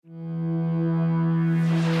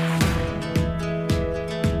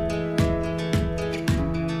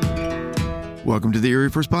Welcome to the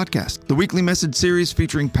Erie First Podcast, the weekly message series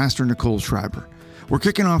featuring Pastor Nicole Schreiber. We're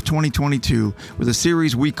kicking off 2022 with a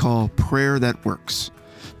series we call Prayer That Works.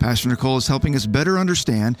 Pastor Nicole is helping us better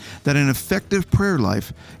understand that an effective prayer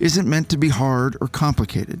life isn't meant to be hard or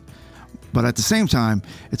complicated. But at the same time,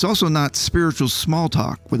 it's also not spiritual small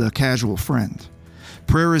talk with a casual friend.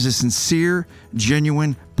 Prayer is a sincere,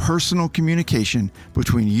 genuine, personal communication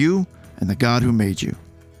between you and the God who made you.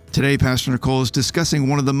 Today, Pastor Nicole is discussing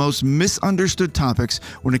one of the most misunderstood topics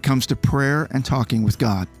when it comes to prayer and talking with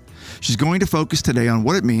God. She's going to focus today on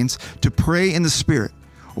what it means to pray in the Spirit,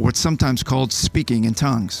 or what's sometimes called speaking in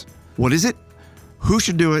tongues. What is it? Who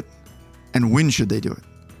should do it? And when should they do it?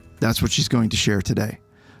 That's what she's going to share today.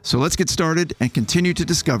 So let's get started and continue to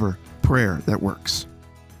discover prayer that works.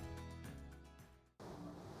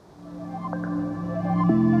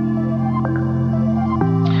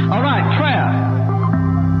 All right, prayer.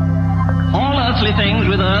 All earthly things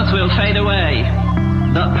with earth will fade away,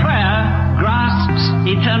 but prayer grasps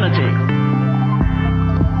eternity.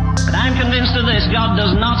 But I'm convinced of this: God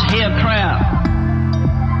does not hear prayer.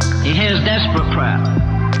 He hears desperate prayer.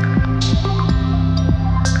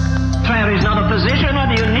 Prayer is not a position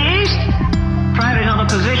on your knees. Prayer is not a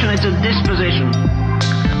position, it's a disposition.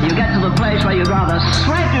 You get to the place where you'd rather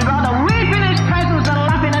sweat, you'd rather weep in His presence than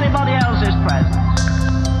laugh in anybody else's presence.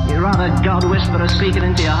 You'd rather God whisper a secret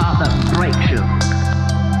into your heart that breaks you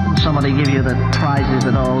than somebody give you the prizes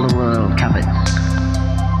that all the world covets.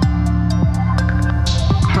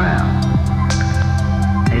 Prayer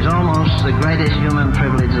is almost the greatest human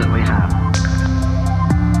privilege that we have.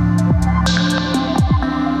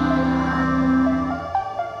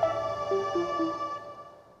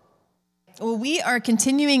 Well, we are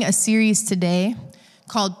continuing a series today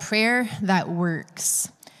called Prayer That Works.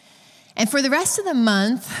 And for the rest of the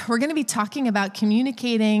month, we're going to be talking about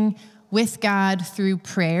communicating with God through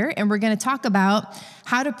prayer. And we're going to talk about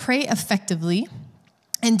how to pray effectively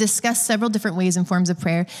and discuss several different ways and forms of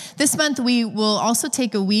prayer. This month, we will also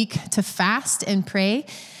take a week to fast and pray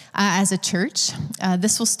as a church.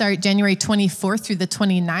 This will start January 24th through the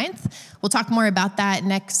 29th. We'll talk more about that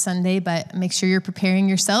next Sunday, but make sure you're preparing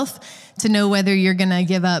yourself to know whether you're going to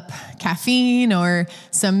give up caffeine or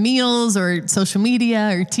some meals or social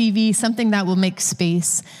media or TV, something that will make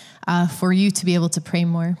space for you to be able to pray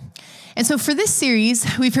more. And so for this series,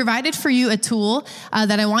 we provided for you a tool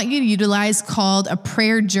that I want you to utilize called a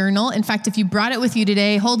prayer journal. In fact, if you brought it with you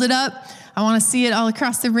today, hold it up. I want to see it all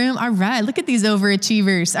across the room. All right, look at these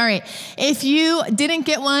overachievers. All right, if you didn't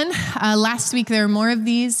get one last week, there are more of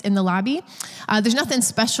these in the lobby. There's nothing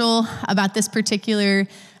special about this particular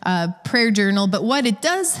prayer journal, but what it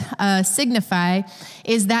does signify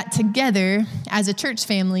is that together as a church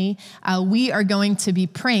family, we are going to be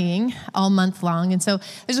praying all month long. And so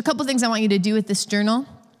there's a couple things I want you to do with this journal.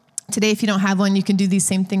 Today, if you don't have one, you can do these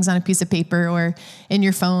same things on a piece of paper or in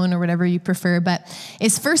your phone or whatever you prefer. But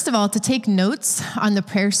it's first of all to take notes on the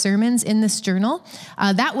prayer sermons in this journal.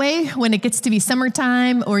 That way, when it gets to be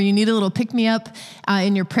summertime or you need a little pick-me-up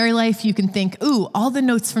in your prayer life, you can think, ooh, all the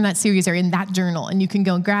notes from that series are in that journal. And you can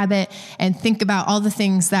go and grab it and think about all the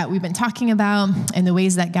things that we've been talking about and the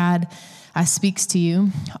ways that God speaks to you.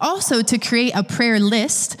 Also, to create a prayer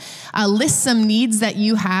list, list some needs that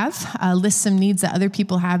you have, list some needs that other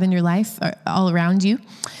people have in your life all around you.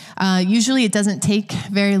 Usually it doesn't take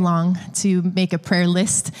very long to make a prayer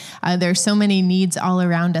list. There are so many needs all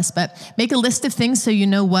around us, but make a list of things so you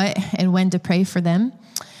know what and when to pray for them.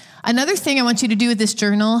 Another thing I want you to do with this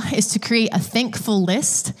journal is to create a thankful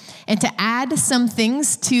list and to add some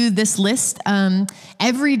things to this list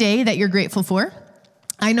every day that you're grateful for.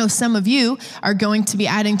 I know some of you are going to be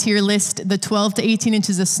adding to your list the 12 to 18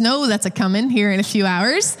 inches of snow that's coming here in a few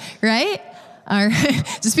hours, right? All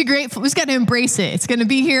right. Just be grateful. We just got to embrace it. It's going to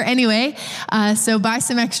be here anyway. So buy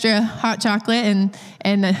some extra hot chocolate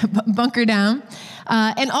and bunker down.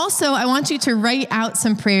 And also, I want you to write out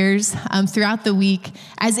some prayers throughout the week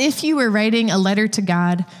as if you were writing a letter to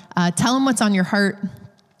God. Tell Him what's on your heart.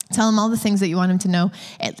 Tell Him all the things that you want Him to know,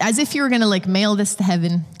 as if you were going to mail this to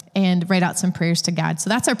heaven and write out some prayers to God. So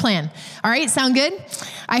that's our plan. All right, sound good?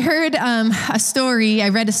 I heard I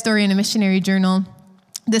read a story in a missionary journal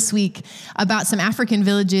this week about some African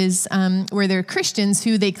villages where there are Christians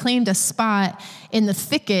who they claimed a spot in the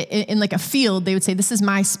thicket, in like a field. They would say, this is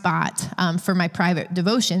my spot for my private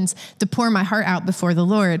devotions to pour my heart out before the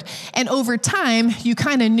Lord. And over time, you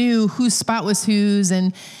kind of knew whose spot was whose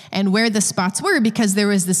and where the spots were because there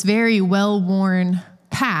was this very well-worn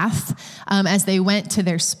path as they went to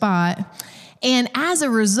their spot. And as a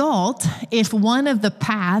result, if one of the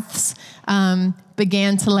paths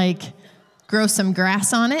began to grow some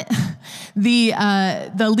grass on it,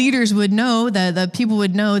 the leaders would know, the people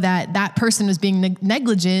would know that that person was being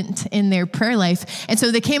negligent in their prayer life. And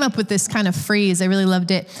so they came up with this kind of phrase, I really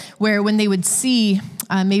loved it, where when they would see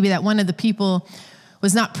maybe that one of the people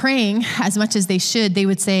was not praying as much as they should, they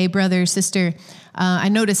would say, brother, sister, I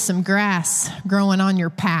noticed some grass growing on your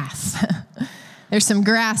path. There's some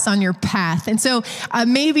grass on your path. And so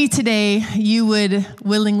maybe today you would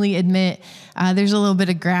willingly admit there's a little bit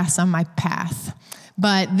of grass on my path.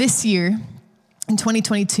 But this year, in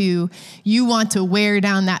 2022, you want to wear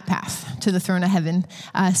down that path to the throne of heaven.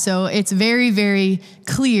 So it's very, very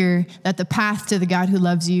clear that the path to the God who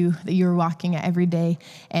loves you, that you're walking at every day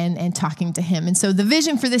and talking to him. And so the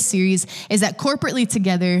vision for this series is that corporately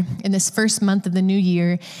together in this first month of the new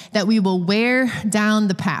year, that we will wear down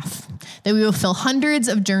the path, that we will fill hundreds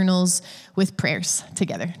of journals with prayers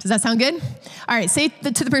together. Does that sound good? All right, say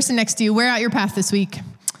to the person next to you, wear out your path this week.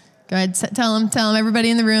 Go ahead, tell them, everybody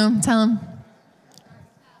in the room, tell them.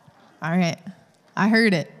 All right, I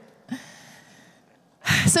heard it.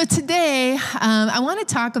 So today, I want to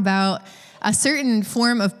talk about a certain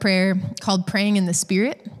form of prayer called praying in the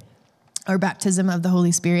Spirit, or baptism of the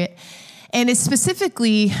Holy Spirit. And it's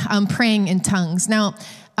specifically praying in tongues. Now,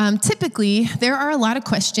 typically, there are a lot of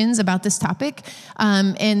questions about this topic.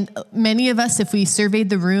 And many of us, if we surveyed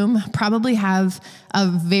the room, probably have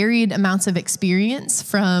varied amounts of experience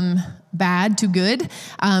from bad to good,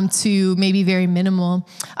 to maybe very minimal.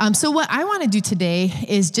 So what I want to do today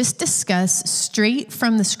is just discuss straight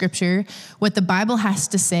from the scripture what the Bible has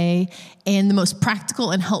to say in the most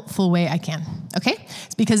practical and helpful way I can, okay?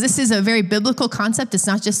 It's because this is a very biblical concept. It's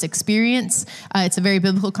not just experience. It's a very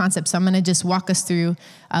biblical concept. So I'm going to just walk us through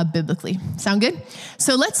biblically. Sound good?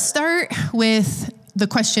 So let's start with the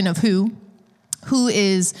question of who. Who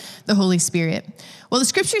is the Holy Spirit? Well, the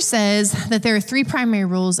scripture says that there are three primary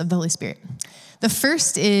roles of the Holy Spirit. The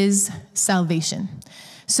first is salvation.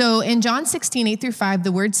 So in John 16, 8-5,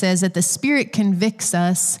 the word says that the Spirit convicts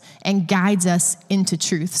us and guides us into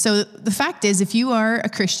truth. So the fact is, if you are a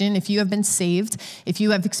Christian, if you have been saved, if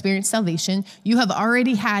you have experienced salvation, you have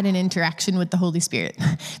already had an interaction with the Holy Spirit,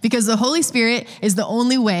 because the Holy Spirit is the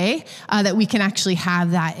only way that we can actually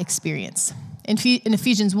have that experience. In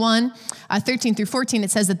Ephesians 1, 13-14,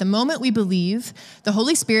 it says that the moment we believe, the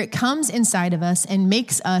Holy Spirit comes inside of us and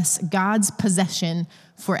makes us God's possession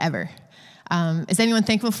forever. Is anyone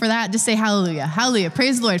thankful for that? Just say hallelujah. Hallelujah.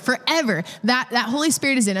 Praise the Lord. Forever. That Holy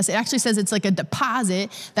Spirit is in us. It actually says it's like a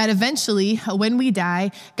deposit that eventually, when we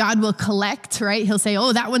die, God will collect, right? He'll say,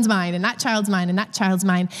 oh, that one's mine, and that child's mine, and that child's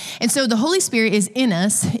mine. And so the Holy Spirit is in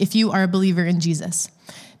us if you are a believer in Jesus.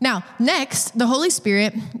 Now, next, the Holy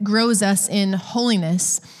Spirit grows us in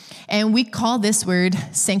holiness, and we call this word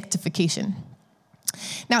sanctification.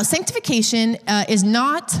 Now, sanctification is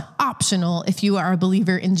not optional if you are a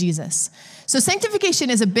believer in Jesus. So sanctification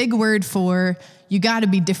is a big word for you got to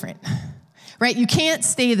be different, right? You can't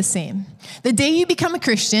stay the same. The day you become a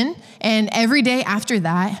Christian and every day after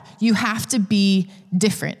that, you have to be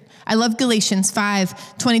different. I love Galatians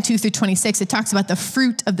 5:22-26. It talks about the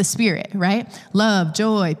fruit of the Spirit, right? Love,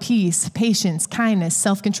 joy, peace, patience, kindness,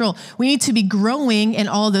 self-control. We need to be growing in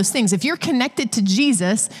all those things. If you're connected to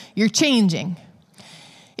Jesus, you're changing.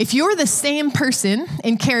 If you're the same person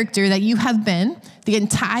in character that you have been the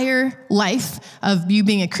entire life of you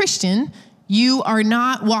being a Christian, you are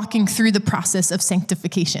not walking through the process of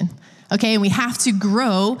sanctification, okay? And we have to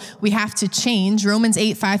grow. We have to change. Romans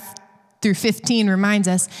 8:5-15 reminds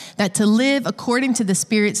us that to live according to the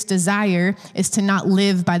Spirit's desire is to not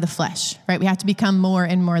live by the flesh, right? We have to become more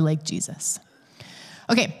and more like Jesus.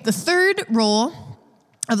 Okay, the third role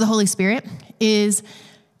of the Holy Spirit is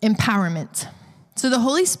empowerment. So the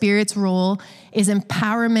Holy Spirit's role is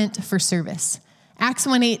empowerment for service. Acts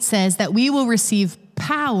 1:8 says that we will receive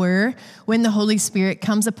power when the Holy Spirit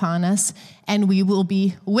comes upon us, and we will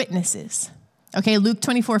be witnesses. Okay, Luke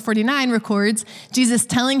 24:49 records Jesus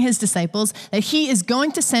telling his disciples that he is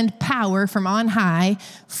going to send power from on high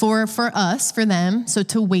for them, so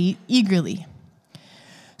to wait eagerly.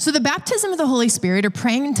 So the baptism of the Holy Spirit, or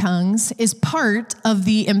praying in tongues, is part of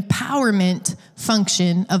the empowerment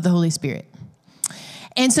function of the Holy Spirit.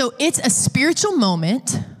 And so it's a spiritual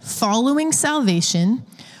moment following salvation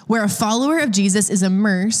where a follower of Jesus is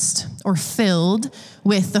immersed or filled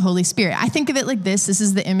with the Holy Spirit. I think of it like this. This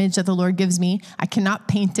is the image that the Lord gives me. I cannot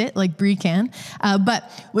paint it like Bree can. But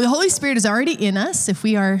the Holy Spirit is already in us if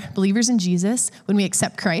we are believers in Jesus, when we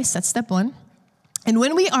accept Christ. That's step one. And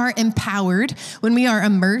when we are empowered, when we are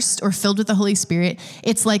immersed or filled with the Holy Spirit,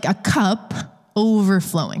 it's like a cup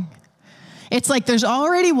overflowing. It's like there's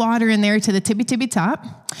already water in there to the tippy top.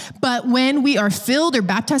 But when we are filled or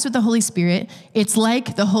baptized with the Holy Spirit, it's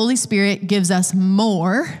like the Holy Spirit gives us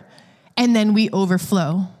more, and then we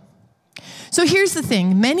overflow. So here's the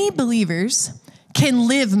thing. Many believers can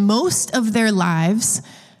live most of their lives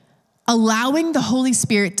allowing the Holy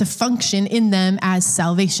Spirit to function in them as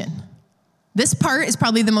salvation. This part is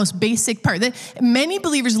probably the most basic part. Many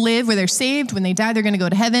believers live where they're saved. When they die, they're going to go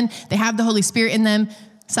to heaven. They have the Holy Spirit in them.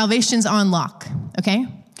 Salvation's on lock, okay?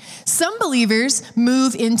 Some believers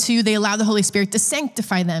they allow the Holy Spirit to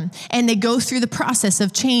sanctify them, and they go through the process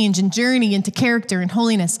of change and journey into character and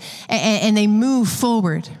holiness, and they move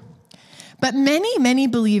forward. But many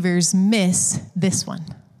believers miss this one.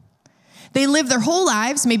 They live their whole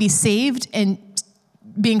lives, maybe saved and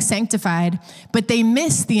being sanctified, but they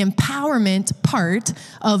miss the empowerment part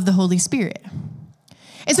of the Holy Spirit.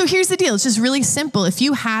 And so here's the deal. It's just really simple. If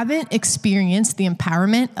you haven't experienced the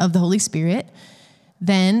empowerment of the Holy Spirit,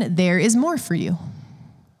 then there is more for you.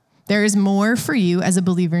 There is more for you as a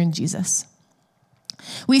believer in Jesus.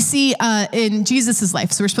 We see in Jesus'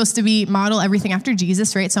 life, so we're supposed to model everything after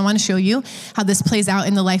Jesus, right? So I want to show you how this plays out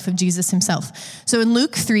in the life of Jesus himself. So in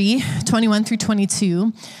Luke 3:21 through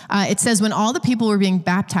 22, it says, when all the people were being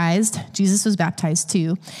baptized, Jesus was baptized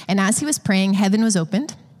too. And as he was praying, heaven was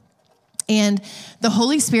opened. And the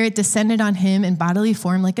Holy Spirit descended on him in bodily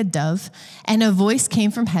form like a dove. And a voice came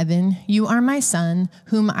from heaven, "You are my son,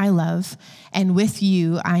 whom I love, and with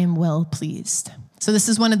you I am well pleased." So this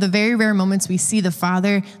is one of the very rare moments we see the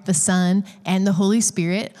Father, the Son, and the Holy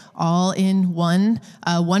Spirit all in one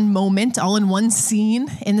moment, all in one scene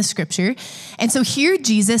in the scripture. And so here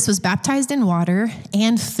Jesus was baptized in water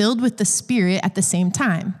and filled with the Spirit at the same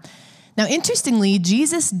time. Now, interestingly,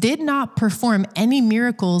 Jesus did not perform any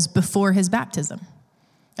miracles before his baptism.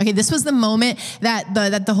 Okay, this was the moment that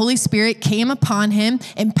the Holy Spirit came upon him,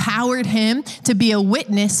 empowered him to be a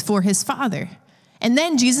witness for his Father. And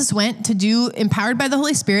then Jesus empowered by the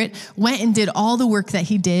Holy Spirit, went and did all the work that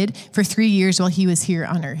he did for 3 years while he was here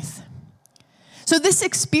on earth. So this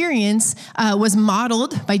experience was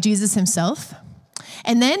modeled by Jesus himself.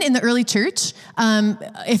 And then in the early church,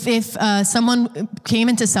 if someone came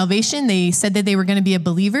into salvation, they said that they were going to be a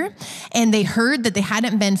believer, and they heard that they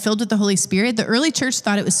hadn't been filled with the Holy Spirit, the early church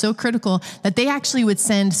thought it was so critical that they actually would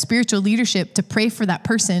send spiritual leadership to pray for that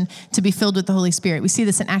person to be filled with the Holy Spirit. We see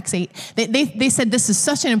this in Acts 8. They said this is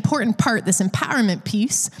such an important part, this empowerment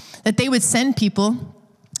piece, that they would send people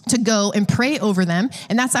to go and pray over them.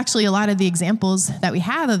 And that's actually a lot of the examples that we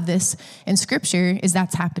have of this in Scripture is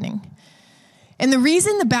that's happening. And the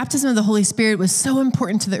reason the baptism of the Holy Spirit was so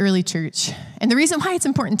important to the early church, and the reason why it's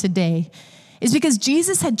important today, is because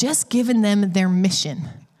Jesus had just given them their mission.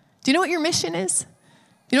 Do you know what your mission is? Do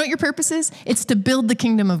you know what your purpose is? It's to build the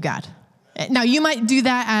kingdom of God. Now, you might do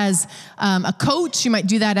that as a coach. You might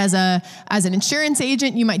do that as an insurance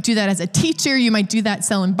agent. You might do that as a teacher. You might do that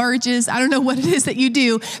selling barges. I don't know what it is that you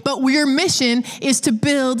do, but your mission is to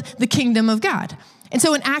build the kingdom of God. And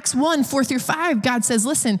so in Acts 1:4-5, God says,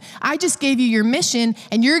 listen, I just gave you your mission,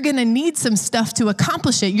 and you're going to need some stuff to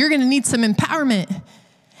accomplish it. You're going to need some empowerment.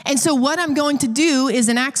 And so what I'm going to do is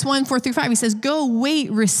in Acts 1:4-5, he says, go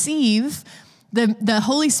receive the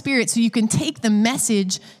Holy Spirit so you can take the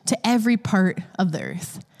message to every part of the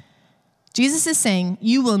earth. Jesus is saying,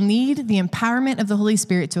 you will need the empowerment of the Holy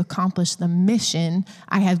Spirit to accomplish the mission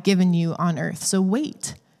I have given you on earth. So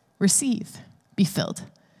wait, receive, be filled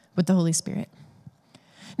with the Holy Spirit.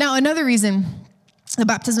 Now, another reason the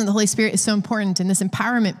baptism of the Holy Spirit is so important, and this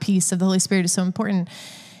empowerment piece of the Holy Spirit is so important,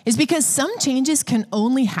 is because some changes can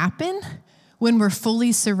only happen when we're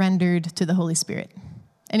fully surrendered to the Holy Spirit.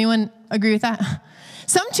 Anyone agree with that?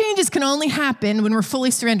 Some changes can only happen when we're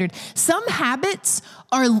fully surrendered. Some habits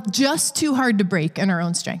are just too hard to break in our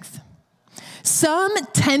own strength. Some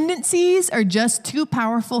tendencies are just too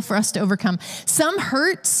powerful for us to overcome. Some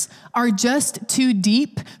hurts are just too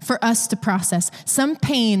deep for us to process. Some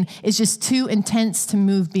pain is just too intense to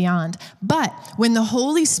move beyond. But when the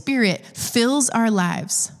Holy Spirit fills our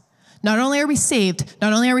lives, not only are we saved,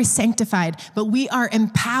 not only are we sanctified, but we are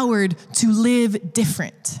empowered to live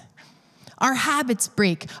different. Our habits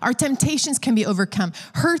break. Our temptations can be overcome.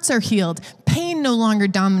 Hurts are healed. Pain no longer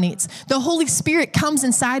dominates. The Holy Spirit comes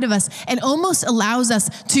inside of us and almost allows us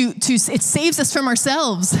it saves us from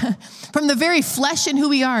ourselves, from the very flesh and who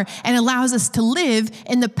we are, and allows us to live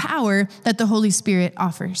in the power that the Holy Spirit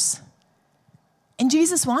offers. And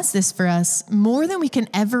Jesus wants this for us more than we can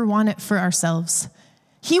ever want it for ourselves.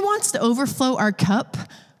 He wants to overflow our cup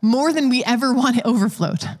more than we ever want it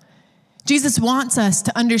overflowed. Jesus wants us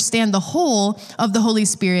to understand the whole of the Holy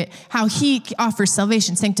Spirit, how he offers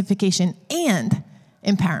salvation, sanctification, and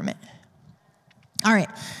empowerment. All right,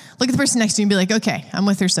 look at the person next to you and be like, okay, I'm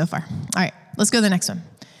with her so far. All right, let's go to the next one.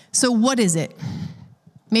 So what is it?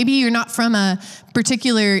 Maybe you're not from a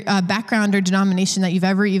particular background or denomination that you've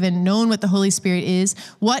ever even known what the Holy Spirit is.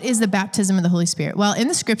 What is the baptism of the Holy Spirit? Well, in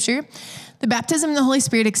the scripture, the baptism of the Holy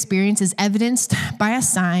Spirit experience is evidenced by a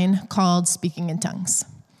sign called speaking in tongues.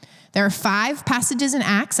 There are 5 passages in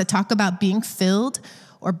Acts that talk about being filled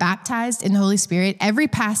or baptized in the Holy Spirit. Every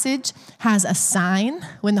passage has a sign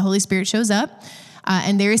when the Holy Spirit shows up.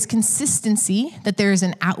 And there is consistency that there is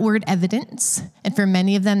an outward evidence. And for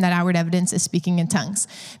many of them, that outward evidence is speaking in tongues.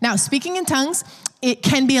 Now, speaking in tongues, it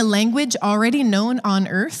can be a language already known on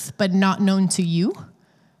earth, but not known to you.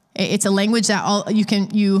 It's a language that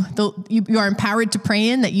you are empowered to pray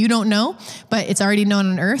in that you don't know, but it's already known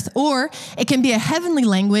on earth. Or it can be a heavenly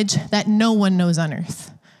language that no one knows on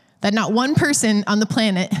earth, that not one person on the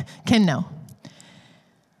planet can know.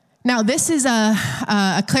 Now, this is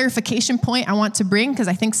a clarification point I want to bring because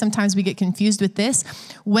I think sometimes we get confused with this.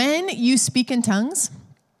 When you speak in tongues,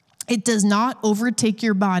 it does not overtake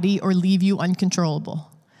your body or leave you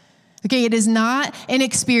uncontrollable. Okay, it is not an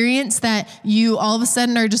experience that you all of a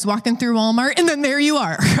sudden are just walking through Walmart and then there you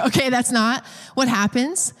are. Okay, that's not what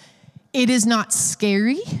happens. It is not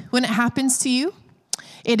scary when it happens to you.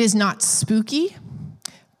 It is not spooky,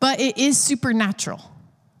 but it is supernatural.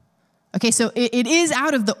 Okay, so it is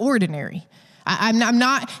out of the ordinary. I'm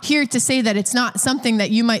not here to say that it's not something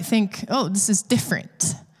that you might think, oh, this is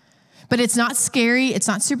different. But it's not scary. It's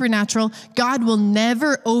not supernatural. God will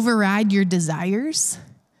never override your desires.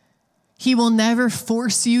 He will never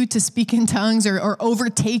force you to speak in tongues or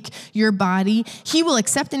overtake your body. He will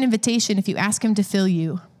accept an invitation if you ask him to fill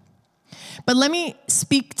you. But let me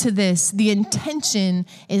speak to this. The intention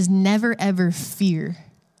is never, ever fear.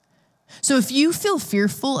 So if you feel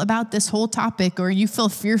fearful about this whole topic, or you feel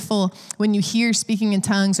fearful when you hear speaking in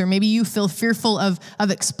tongues, or maybe you feel fearful of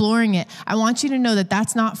exploring it, I want you to know that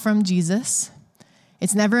that's not from Jesus.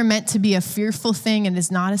 It's never meant to be a fearful thing, and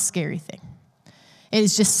it's not a scary thing. It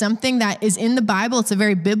is just something that is in the Bible. It's a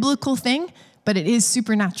very biblical thing, but it is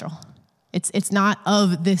supernatural. It's not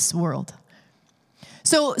of this world.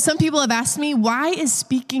 So some people have asked me, why is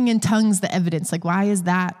speaking in tongues the evidence? Like, why is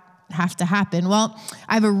that have to happen? Well,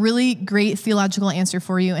 I have a really great theological answer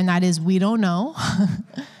for you, and that is we don't know.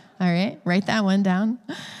 All right, write that one down.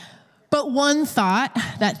 But one thought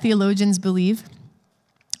that theologians believe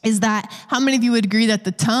is that how many of you would agree that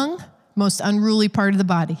the tongue, most unruly part of the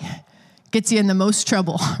body, gets you in the most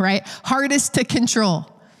trouble, right? Hardest to control.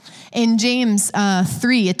 In James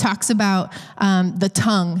 3, it talks about the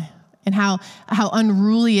tongue and how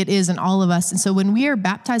unruly it is in all of us. And so when we are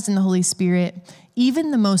baptized in the Holy Spirit,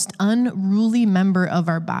 even the most unruly member of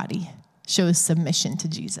our body shows submission to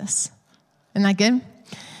Jesus. Isn't that good?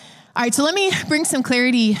 All right, so let me bring some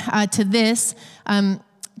clarity to this.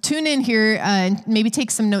 Tune in here and maybe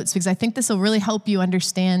take some notes because I think this will really help you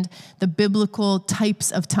understand the biblical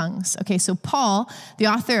types of tongues. Okay, so Paul, the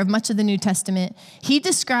author of much of the New Testament, he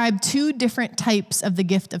described 2 different types of the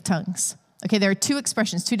gift of tongues. Okay, there are 2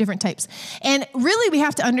 expressions, 2 different types. And really, we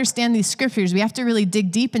have to understand these scriptures. We have to really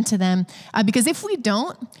dig deep into them because if we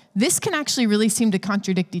don't, this can actually really seem to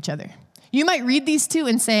contradict each other. You might read these 2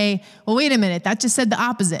 and say, well, wait a minute, that just said the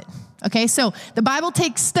opposite. Okay, so the Bible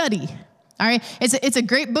takes study. All right, it's a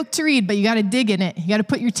great book to read, but you got to dig in it. You got to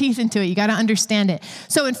put your teeth into it. You got to understand it.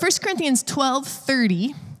 So in 1 Corinthians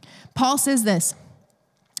 12:30, Paul says this,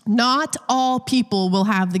 not all people will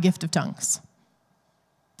have the gift of tongues.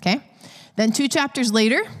 Okay? Then 2 chapters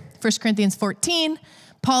later, 1 Corinthians 14,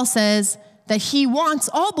 Paul says that he wants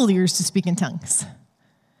all believers to speak in tongues.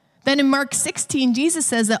 Then in Mark 16, Jesus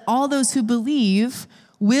says that all those who believe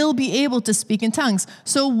will be able to speak in tongues.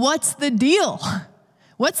 So what's the deal?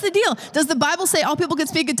 What's the deal? Does the Bible say all people can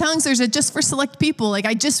speak in tongues, or is it just for select people? Like,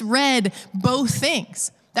 I just read both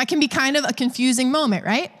things. That can be kind of a confusing moment,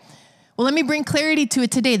 right? Well, let me bring clarity to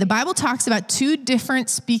it today. The Bible talks about 2 different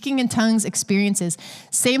speaking in tongues experiences.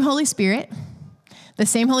 Same Holy Spirit. The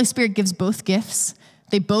same Holy Spirit gives both gifts.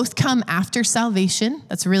 They both come after salvation.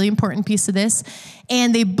 That's a really important piece of this.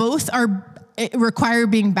 And they both require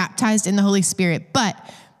being baptized in the Holy Spirit, but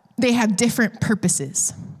they have different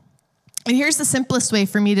purposes. And here's the simplest way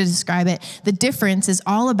for me to describe it. The difference is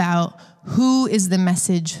all about who is the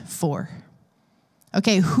message for.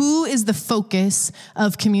 Okay, who is the focus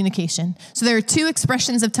of communication? So there are 2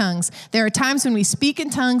 expressions of tongues. There are times when we speak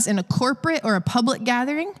in tongues in a corporate or a public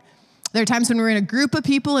gathering. There are times when we're in a group of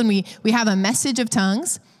people and we have a message of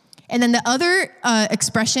tongues. And then the other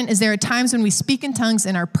expression is there are times when we speak in tongues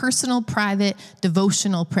in our personal, private,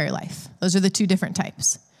 devotional prayer life. Those are the 2 different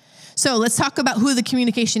types. So let's talk about who the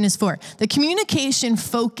communication is for. The communication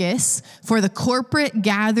focus for the corporate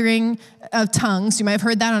gathering of tongues. You might have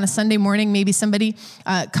heard that on a Sunday morning. Maybe somebody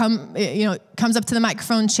comes up to the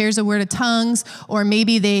microphone, shares a word of tongues, or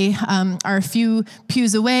maybe they are a few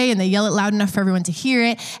pews away and they yell it loud enough for everyone to hear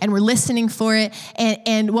it, and we're listening for it.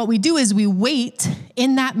 And what we do is we wait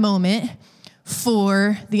in that moment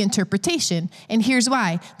for the interpretation. And here's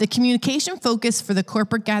why. The communication focus for the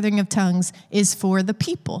corporate gathering of tongues is for the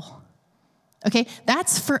people. Okay,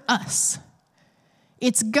 that's for us.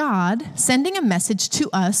 It's God sending a message to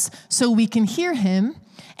us so we can hear him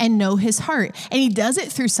and know his heart. And he does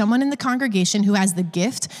it through someone in the congregation who has the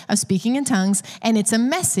gift of speaking in tongues, and it's a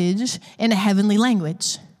message in a heavenly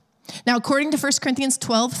language. Now, according to 1 Corinthians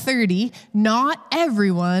 12:30, not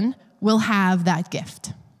everyone will have that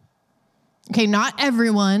gift. Okay, not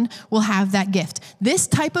everyone will have that gift. This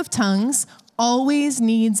type of tongues always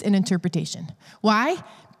needs an interpretation. Why?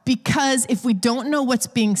 Because if we don't know what's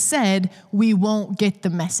being said, we won't get the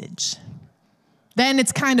message. Then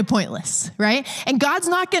it's kind of pointless, right? And God's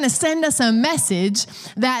not going to send us a message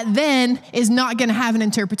that then is not going to have an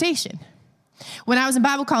interpretation. When I was in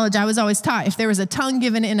Bible college, I was always taught if there was a tongue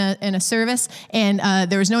given in a service and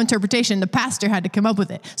there was no interpretation, the pastor had to come up with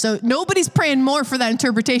it. So nobody's praying more for that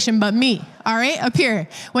interpretation but me, all right, up here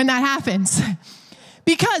when that happens.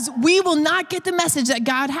 Because we will not get the message that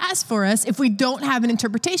God has for us if we don't have an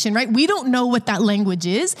interpretation, right? We don't know what that language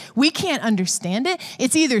is. We can't understand it.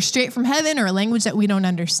 It's either straight from heaven or a language that we don't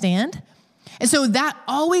understand. And so that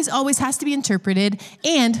always has to be interpreted,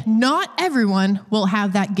 and not everyone will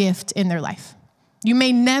have that gift in their life. You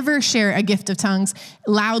may never share a gift of tongues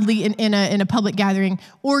loudly in a public gathering,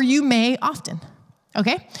 or you may often,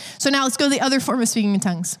 okay? So now let's go to the other form of speaking in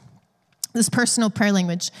tongues, this personal prayer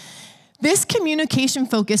language. This communication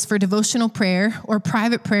focus for devotional prayer or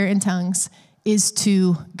private prayer in tongues is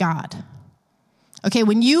to God. Okay,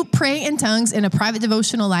 when you pray in tongues in a private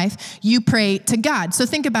devotional life, you pray to God. So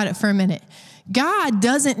think about it for a minute. God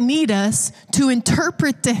doesn't need us to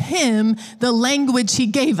interpret to him the language he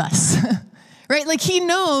gave us. Right? Like he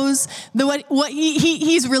knows what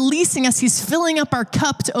he's releasing us. He's filling up our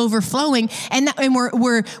cup to overflowing. And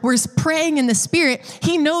we're praying in the Spirit.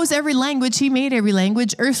 He knows every language. He made every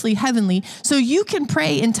language, earthly, heavenly. So you can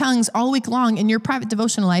pray in tongues all week long in your private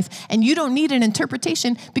devotional life, and you don't need an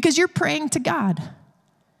interpretation because you're praying to God.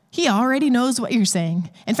 He already knows what you're saying.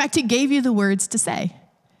 In fact, he gave you the words to say.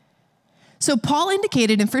 So Paul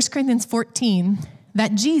indicated in 1 Corinthians 14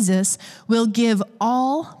 that Jesus will give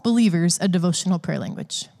all believers a devotional prayer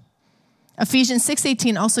language. Ephesians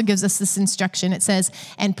 6:18 also gives us this instruction. It says,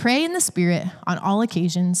 and pray in the Spirit on all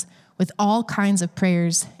occasions with all kinds of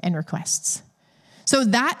prayers and requests. So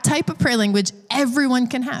that type of prayer language, everyone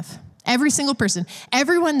can have. Every single person.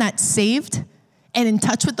 Everyone that's saved and in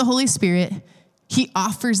touch with the Holy Spirit, he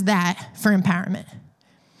offers that for empowerment.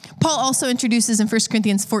 Paul also introduces in 1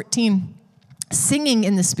 Corinthians 14, singing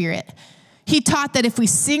in the Spirit. He taught that if we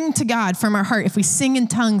sing to God from our heart, if we sing in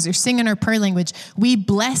tongues or sing in our prayer language, we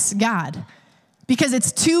bless God because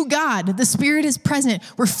it's to God. The Spirit is present.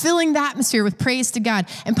 We're filling the atmosphere with praise to God.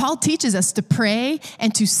 And Paul teaches us to pray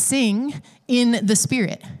and to sing in the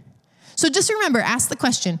Spirit. So just remember, ask the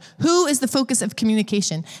question, who is the focus of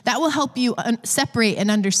communication? That will help you separate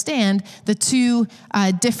and understand the two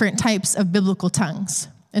different types of biblical tongues.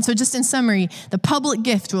 And so just in summary, the public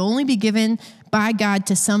gift will only be given by God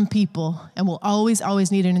to some people and will always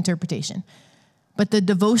need an interpretation. But the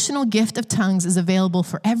devotional gift of tongues is available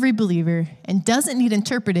for every believer and doesn't need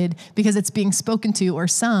interpreted because it's being spoken to or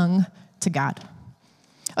sung to God.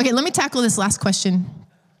 Okay, let me tackle this last question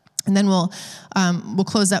and then we'll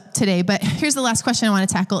close up today. But here's the last question I want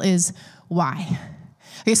to tackle is why?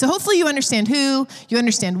 Okay, so hopefully you understand who, you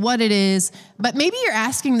understand what it is, but maybe you're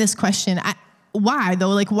asking this question, why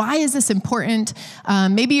though? Like, why is this important?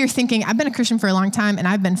 Maybe you're thinking, I've been a Christian for a long time and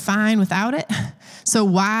I've been fine without it. So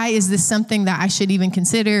why is this something that I should even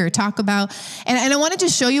consider or talk about? And I want to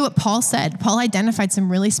just show you what Paul said. Paul identified some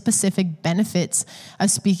really specific benefits of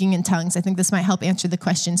speaking in tongues. I think this might help answer the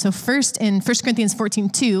question. So first in 1 Corinthians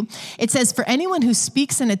 14:2, it says, for anyone who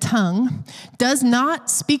speaks in a tongue does not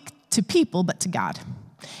speak to people, but to God.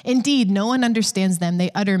 Indeed, no one understands them. They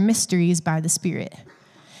utter mysteries by the Spirit.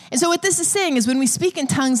 And so what this is saying is when we speak in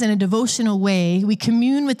tongues in a devotional way, we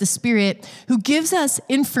commune with the Spirit who gives us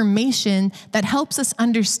information that helps us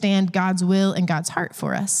understand God's will and God's heart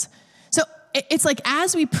for us. So it's like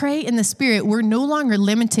as we pray in the Spirit, we're no longer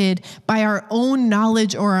limited by our own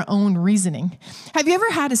knowledge or our own reasoning. Have you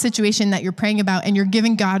ever had a situation that you're praying about and you're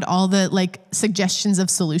giving God all the like suggestions of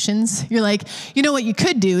solutions? You're like, you know what you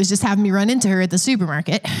could do is just have me run into her at the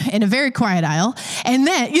supermarket in a very quiet aisle. And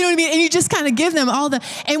then, you know what I mean? And you just kind of give them all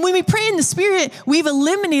and when we pray in the Spirit, we've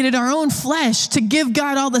eliminated our own flesh to give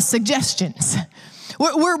God all the suggestions.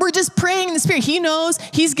 We're just praying in the Spirit. He knows,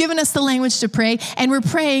 he's given us the language to pray, and we're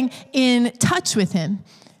praying in touch with him.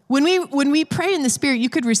 When we pray in the Spirit, you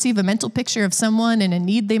could receive a mental picture of someone and a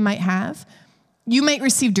need they might have. You might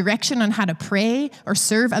receive direction on how to pray or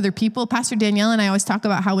serve other people. Pastor Danielle and I always talk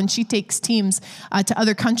about how when she takes teams to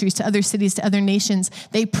other countries, to other cities, to other nations,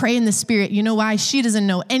 they pray in the Spirit. You know why? She doesn't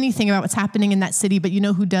know anything about what's happening in that city, but you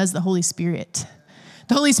know who does? The Holy Spirit.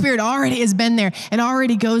 The Holy Spirit already has been there and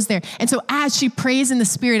already goes there. And so as she prays in the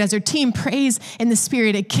Spirit, as her team prays in the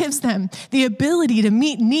Spirit, it gives them the ability to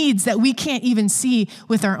meet needs that we can't even see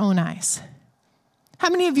with our own eyes. How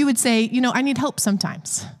many of you would say, you know, I need help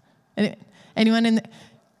sometimes? Anyone in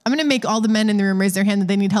I'm going to make all the men in the room raise their hand that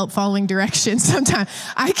they need help following directions sometimes.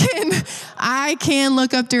 I can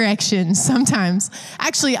look up directions sometimes.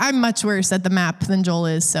 Actually, I'm much worse at the map than Joel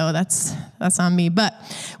is, so that's on me. But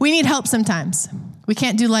we need help sometimes. We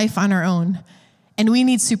can't do life on our own, and we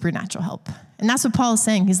need supernatural help. And that's what Paul is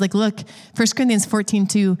saying. He's like, look, 1 Corinthians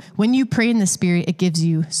 14:2, when you pray in the Spirit, it gives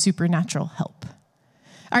you supernatural help.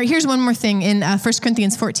 All right, here's one more thing in 1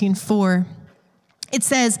 Corinthians 14:4. It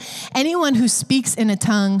says, anyone who speaks in a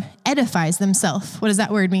tongue edifies themselves. What does that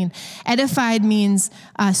word mean? Edified means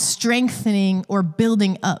strengthening or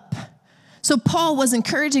building up. So Paul was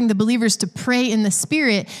encouraging the believers to pray in the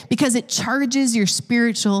Spirit because it charges your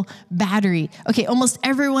spiritual battery. Okay, almost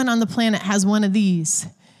everyone on the planet has one of these.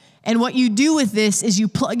 And what you do with this is you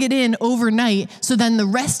plug it in overnight, so then the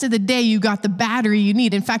rest of the day you got the battery you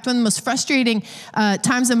need. In fact, one of the most frustrating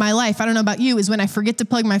times of my life, I don't know about you, is when I forget to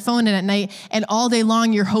plug my phone in at night, and all day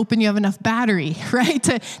long you're hoping you have enough battery, right,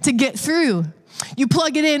 to get through. You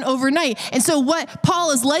plug it in overnight. And so what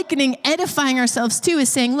Paul is likening edifying ourselves to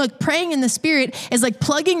is saying, look, praying in the Spirit is like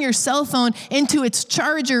plugging your cell phone into its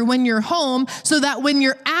charger when you're home, so that when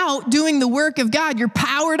you're out doing the work of God, you're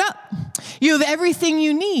powered up. You have everything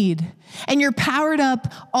you need, and you're powered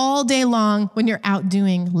up all day long when you're out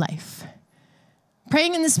doing life.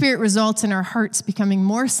 Praying in the Spirit results in our hearts becoming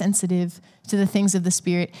more sensitive to the things of the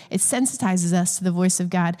Spirit. It sensitizes us to the voice of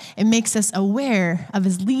God. It makes us aware of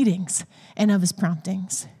his leadings and of his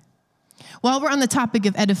promptings. While we're on the topic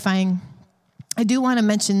of edifying, I do want to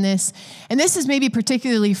mention this, and this is maybe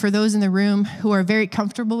particularly for those in the room who are very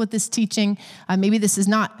comfortable with this teaching. Maybe this is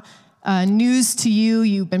not news to you.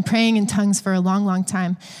 You've been praying in tongues for a long, long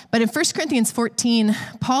time. But in 1 Corinthians 14,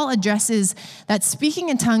 Paul addresses that speaking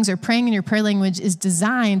in tongues or praying in your prayer language is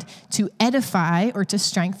designed to edify or to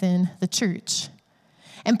strengthen the church.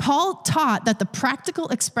 And Paul taught that the practical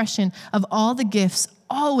expression of all the gifts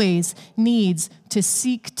always needs to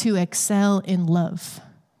seek to excel in love.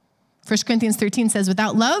 1 Corinthians 13 says,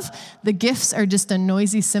 without love, the gifts are just a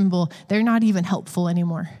noisy cymbal. They're not even helpful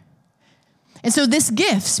anymore. And so this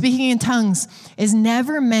gift, speaking in tongues, is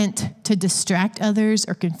never meant to distract others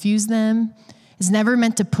or confuse them. It's never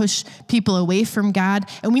meant to push people away from God.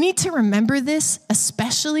 And we need to remember this,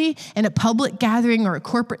 especially in a public gathering or a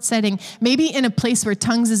corporate setting, maybe in a place where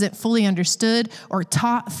tongues isn't fully understood or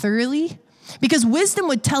taught thoroughly. Because wisdom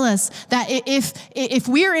would tell us that if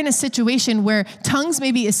we are in a situation where tongues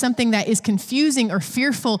maybe is something that is confusing or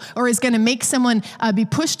fearful or is going to make someone be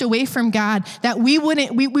pushed away from God, that we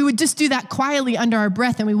would just do that quietly under our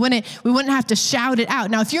breath, and we wouldn't have to shout it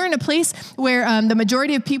out. Now, if you're in a place where the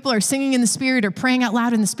majority of people are singing in the Spirit or praying out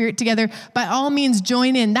loud in the Spirit together, by all means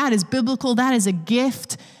join in. That is biblical. That is a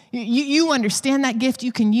gift. You understand that gift.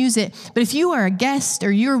 You can use it. But if you are a guest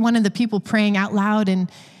or you're one of the people praying out loud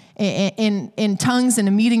and in tongues in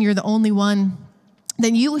a meeting, you're the only one,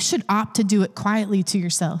 then you should opt to do it quietly to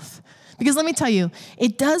yourself. Because let me tell you,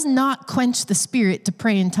 it does not quench the Spirit to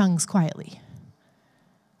pray in tongues quietly.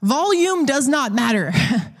 Volume does not matter.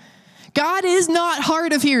 God is not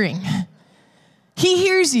hard of hearing. He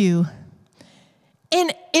hears you.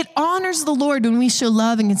 And it honors the Lord when we show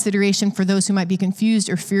love and consideration for those who might be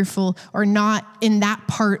confused or fearful or not in that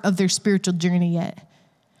part of their spiritual journey yet.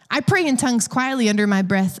 I pray in tongues quietly under my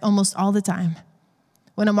breath almost all the time.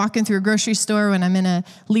 When I'm walking through a grocery store, when I'm in a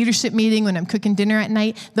leadership meeting, when I'm cooking dinner at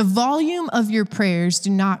night, the volume of your prayers do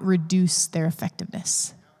not reduce their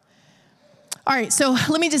effectiveness. All right, so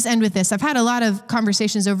let me just end with this. I've had a lot of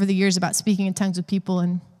conversations over the years about speaking in tongues with people,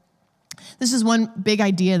 and this is one big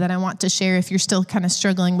idea that I want to share if you're still kind of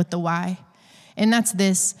struggling with the why. And that's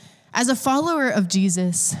this. As a follower of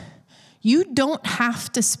Jesus, You don't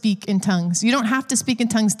have to speak in tongues. You don't have to speak in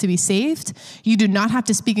tongues to be saved. You do not have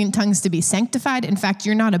to speak in tongues to be sanctified. In fact,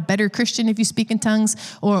 you're not a better Christian if you speak in tongues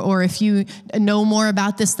or if you know more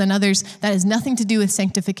about this than others. That has nothing to do with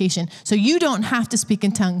sanctification. So you don't have to speak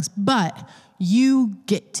in tongues, but you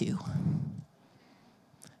get to.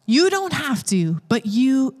 You don't have to, but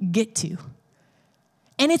you get to.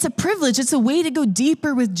 And it's a privilege. It's a way to go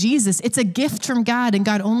deeper with Jesus. It's a gift from God, and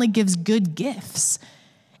God only gives good gifts.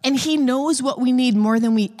 And he knows what we need more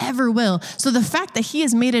than we ever will. So the fact that he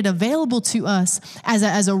has made it available to us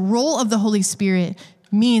as a role of the Holy Spirit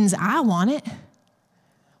means I want it.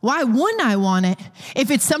 Why wouldn't I want it if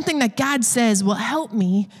it's something that God says will help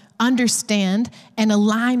me understand and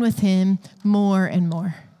align with him more and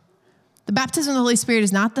more? The baptism of the Holy Spirit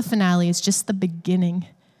is not the finale. It's just the beginning.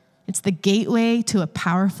 It's the gateway to a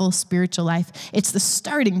powerful spiritual life. It's the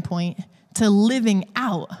starting point to living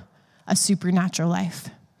out a supernatural life.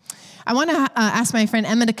 I want to ask my friend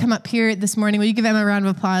Emma to come up here this morning. Will you give Emma a round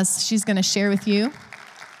of applause? She's going to share with you.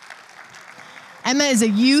 Emma is a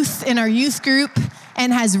youth in our youth group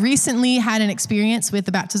and has recently had an experience with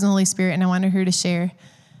the baptism of the Holy Spirit, and I wanted her to share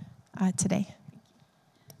today.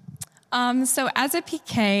 So as a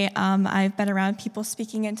PK, I've been around people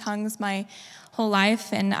speaking in tongues my whole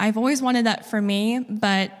life, and I've always wanted that for me,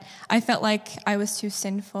 but I felt like I was too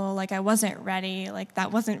sinful, like I wasn't ready, like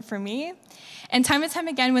that wasn't for me. And time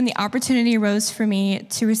again, when the opportunity arose for me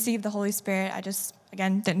to receive the Holy Spirit, I just,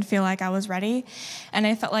 again, didn't feel like I was ready, and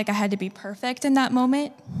I felt like I had to be perfect in that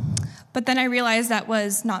moment. But then I realized that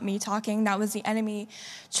was not me talking, that was the enemy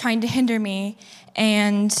trying to hinder me,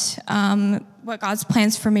 and what God's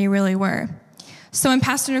plans for me really were. So when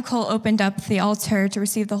Pastor Nicole opened up the altar to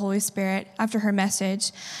receive the Holy Spirit after her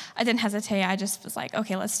message, I didn't hesitate. I just was like,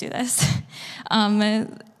 okay, let's do this.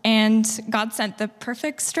 And God sent the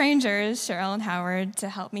perfect strangers, Cheryl and Howard, to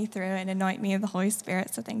help me through and anoint me with the Holy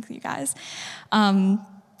Spirit. So thank you guys.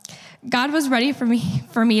 God was ready for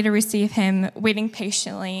me to receive him, waiting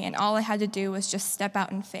patiently, and all I had to do was just step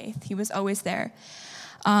out in faith. He was always there.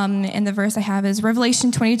 And the verse I have is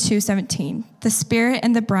Revelation 22:17. The Spirit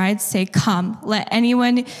and the bride say, come. Let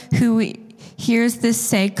anyone who hears this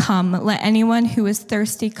say, come. Let anyone who is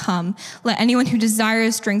thirsty come. Let anyone who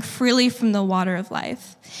desires drink freely from the water of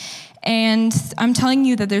life. And I'm telling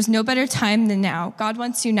you that there's no better time than now. God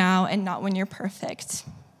wants you now and not when you're perfect.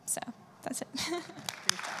 So that's it.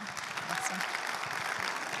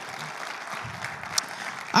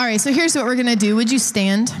 All right, so here's what we're going to do. Would you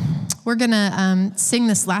stand? We're going to sing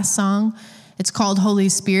this last song. It's called Holy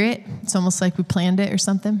Spirit. It's almost like we planned it or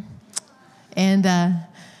something. And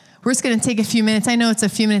we're just going to take a few minutes. I know it's a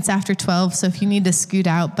few minutes after 12, so if you need to scoot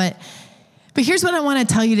out. But here's what I want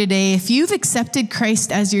to tell you today. If you've accepted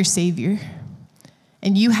Christ as your Savior,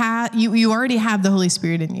 and you already have the Holy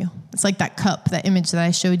Spirit in you. It's like that cup, that image that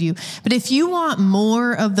I showed you. But if you want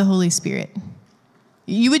more of the Holy Spirit,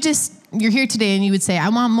 you're here today and you would say, I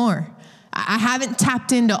want more. I haven't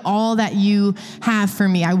tapped into all that you have for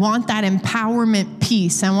me. I want that empowerment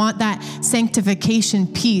piece. I want that sanctification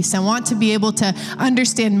piece. I want to be able to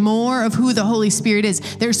understand more of who the Holy Spirit is.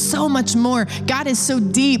 There's so much more. God is so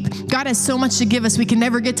deep. God has so much to give us. We can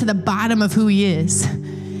never get to the bottom of who he is.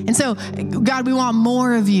 And so, God, we want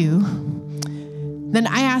more of you. Then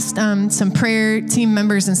I asked some prayer team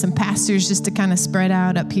members and some pastors just to kind of spread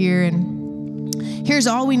out up here. And here's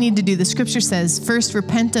all we need to do. The scripture says, first,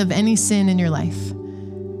 repent of any sin in your life.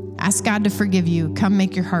 Ask God to forgive you. Come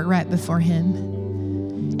make your heart right before him.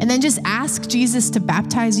 And then just ask Jesus to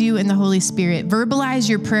baptize you in the Holy Spirit. Verbalize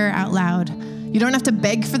your prayer out loud. You don't have to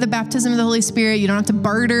beg for the baptism of the Holy Spirit. You don't have to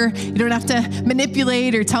barter. You don't have to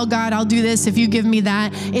manipulate or tell God, I'll do this if you give me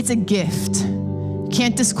that. It's a gift. You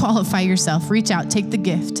can't disqualify yourself. Reach out, take the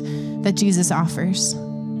gift that Jesus offers.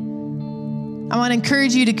 I want to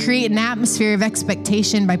encourage you to create an atmosphere of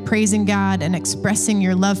expectation by praising God and expressing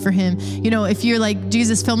your love for him. You know, if you're like,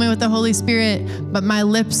 Jesus, fill me with the Holy Spirit, but my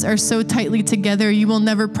lips are so tightly together, you will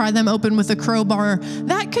never pry them open with a crowbar.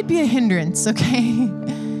 That could be a hindrance, okay?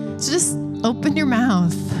 So just open your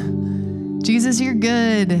mouth. Jesus, you're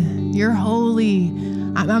good. You're holy.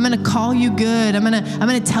 I'm going to call you good. I'm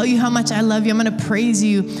going to tell you how much I love you. I'm going to praise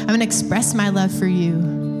you. I'm going to express my love for you.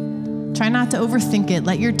 Try not to overthink it.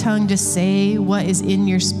 Let your tongue just say what is in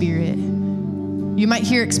your spirit. You might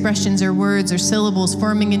hear expressions or words or syllables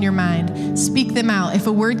forming in your mind. Speak them out. If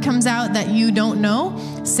a word comes out that you don't know,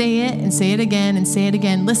 say it and say it again and say it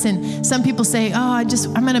again. Listen, some people say, I'm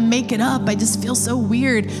going to make it up. I just feel so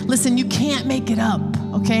weird. Listen, you can't make it up,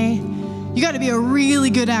 okay? You got to be a really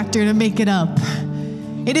good actor to make it up.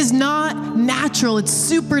 It is not natural, it's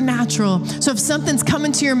supernatural. So if something's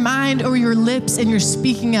coming to your mind or your lips and you're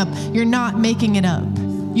speaking up, you're not making it up.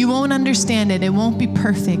 You won't understand it, it won't be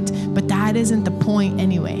perfect, but that isn't the point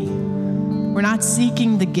anyway. We're not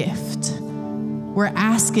seeking the gift. We're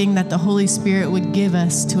asking that the Holy Spirit would give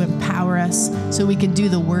us to empower us so we can do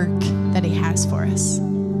the work that He has for us.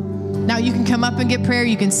 Now you can come up and get prayer.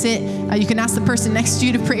 You can sit. You can ask the person next to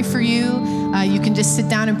you to pray for you. You can just sit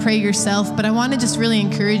down and pray yourself. But I want to just really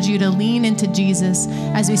encourage you to lean into Jesus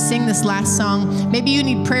as we sing this last song. Maybe you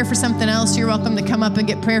need prayer for something else. You're welcome to come up and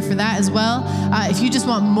get prayer for that as well. If you just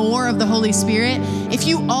want more of the Holy Spirit. If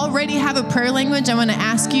you already have a prayer language, I want to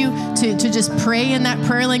ask you to just pray in that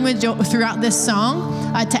prayer language throughout this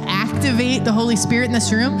song to activate the Holy Spirit in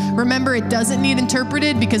this room. Remember, it doesn't need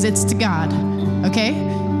interpreted because it's to God, okay?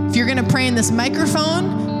 If you're going to pray in this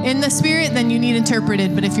microphone in the Spirit, then you need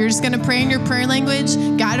interpreted. But if you're just going to pray in your prayer language,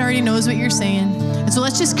 God already knows what you're saying. And so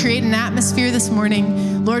let's just create an atmosphere this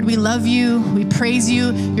morning. Lord, we love you. We praise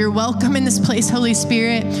you. You're welcome in this place, Holy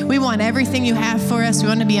Spirit. We want everything you have for us. We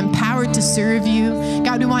want to be empowered to serve you.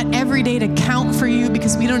 God, we want every day to count for you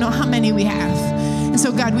because we don't know how many we have. And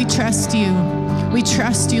so, God, we trust you. We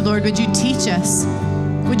trust you, Lord. Would you teach us?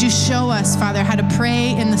 Would you show us, Father, how to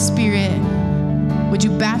pray in the Spirit? Would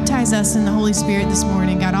you baptize us in the Holy Spirit this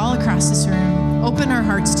morning, God, all across this room? Open our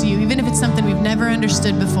hearts to you, even if it's something we've never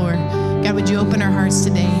understood before. God, would you open our hearts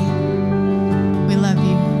today? We love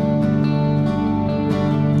you.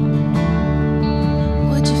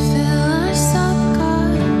 Would you fill us up,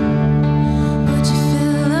 God? Would you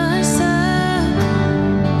fill us up?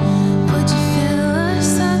 Would you fill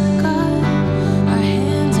us up, God? Our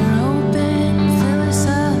hands are open, fill us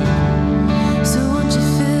up. So won't you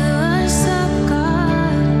fill us up,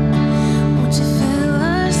 God? Won't you fill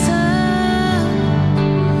us up?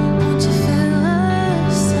 Won't you fill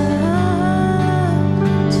us up, Jesus?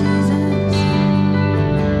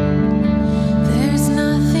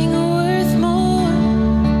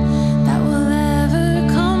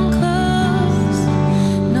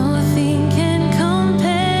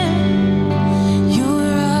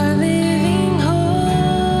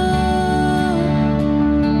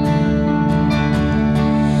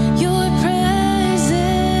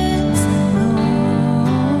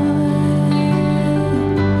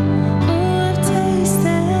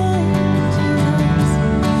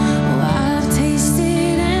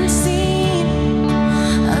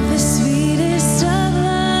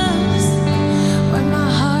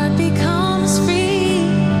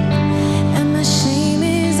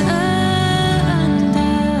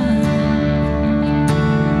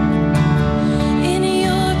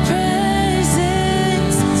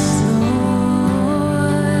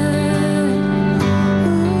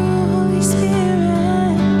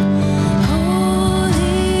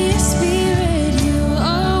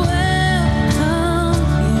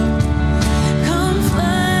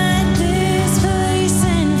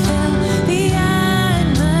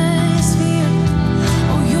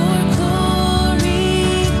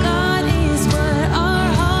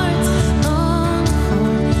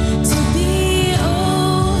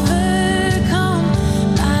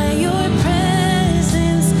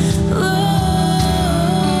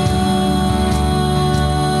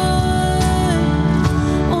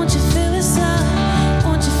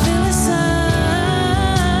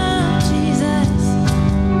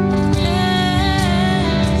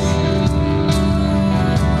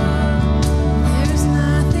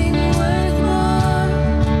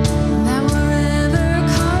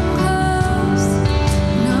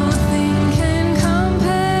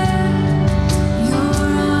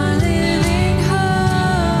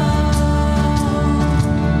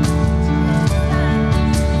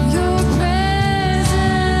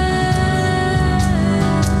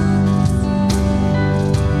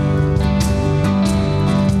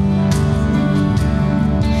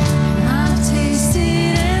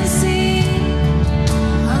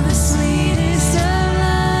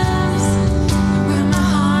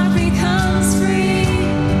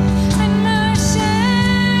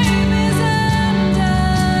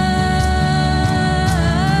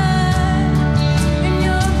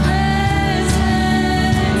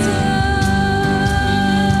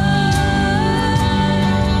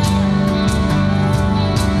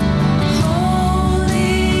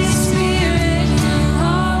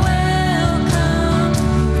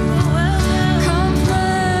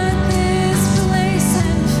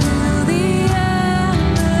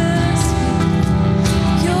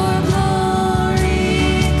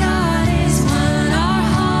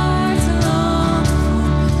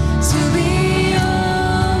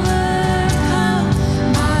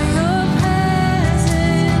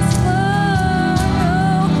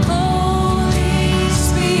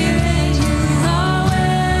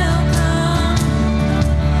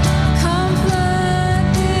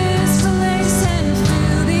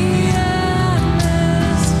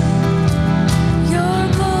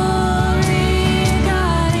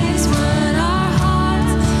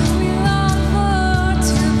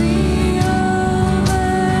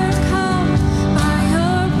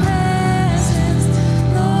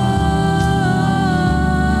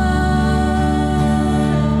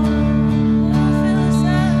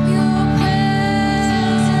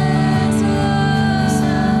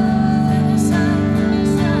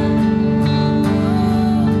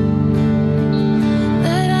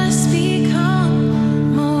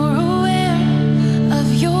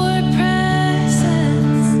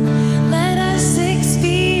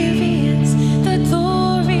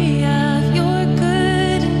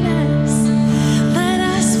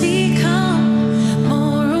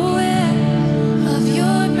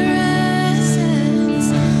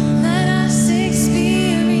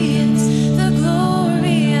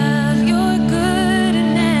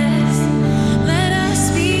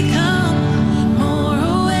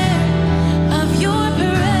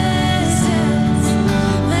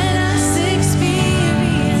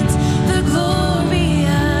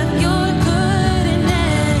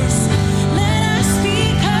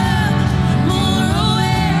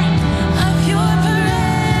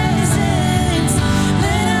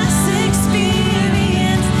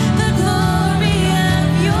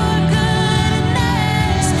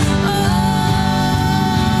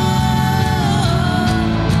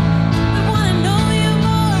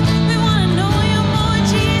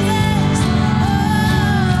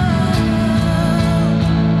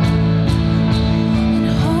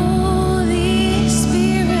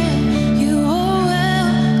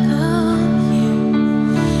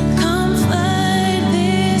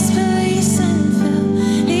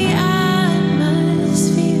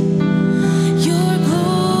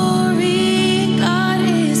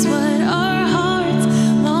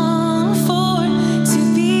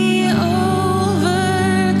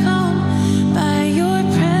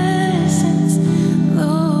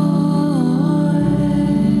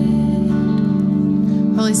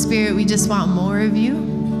 Holy Spirit, we just want more of you.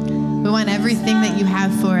 We want everything that you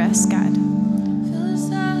have for us, God.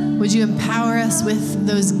 Would you empower us with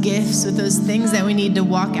those gifts, with those things that we need to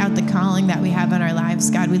walk out the calling that we have in our lives,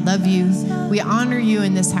 God? We love you. We honor you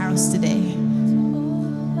in this house today.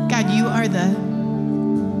 God, you are the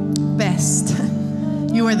best.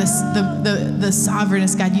 You are the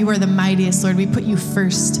sovereignest, God. You are the mightiest, Lord. We put you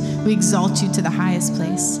first. We exalt you to the highest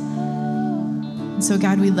place. And so,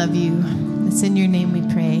 God, we love you. It's in your name we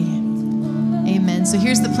pray. Amen. So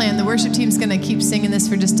here's the plan. The worship team's going to keep singing this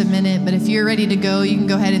for just a minute, but if you're ready to go, you can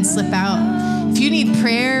go ahead and slip out. If you need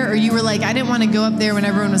prayer, or you were like, I didn't want to go up there when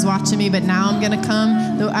everyone was watching me, but now I'm going to come,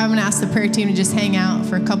 I'm going to ask the prayer team to just hang out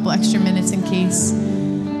for a couple extra minutes in case.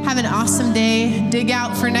 Have an awesome day. Dig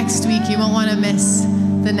out for next week. You won't want to miss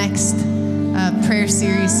the next prayer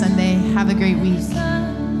series Sunday. Have a great week.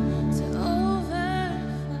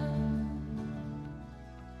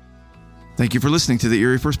 Thank you for listening to the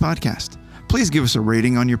Erie First Podcast. Please give us a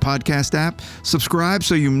rating on your podcast app, subscribe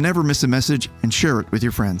so you never miss a message, and share it with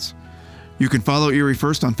your friends. You can follow Erie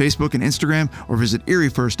First on Facebook and Instagram, or visit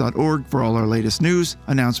eriefirst.org for all our latest news,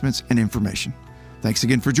 announcements, and information. Thanks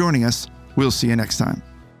again for joining us. We'll see you next time.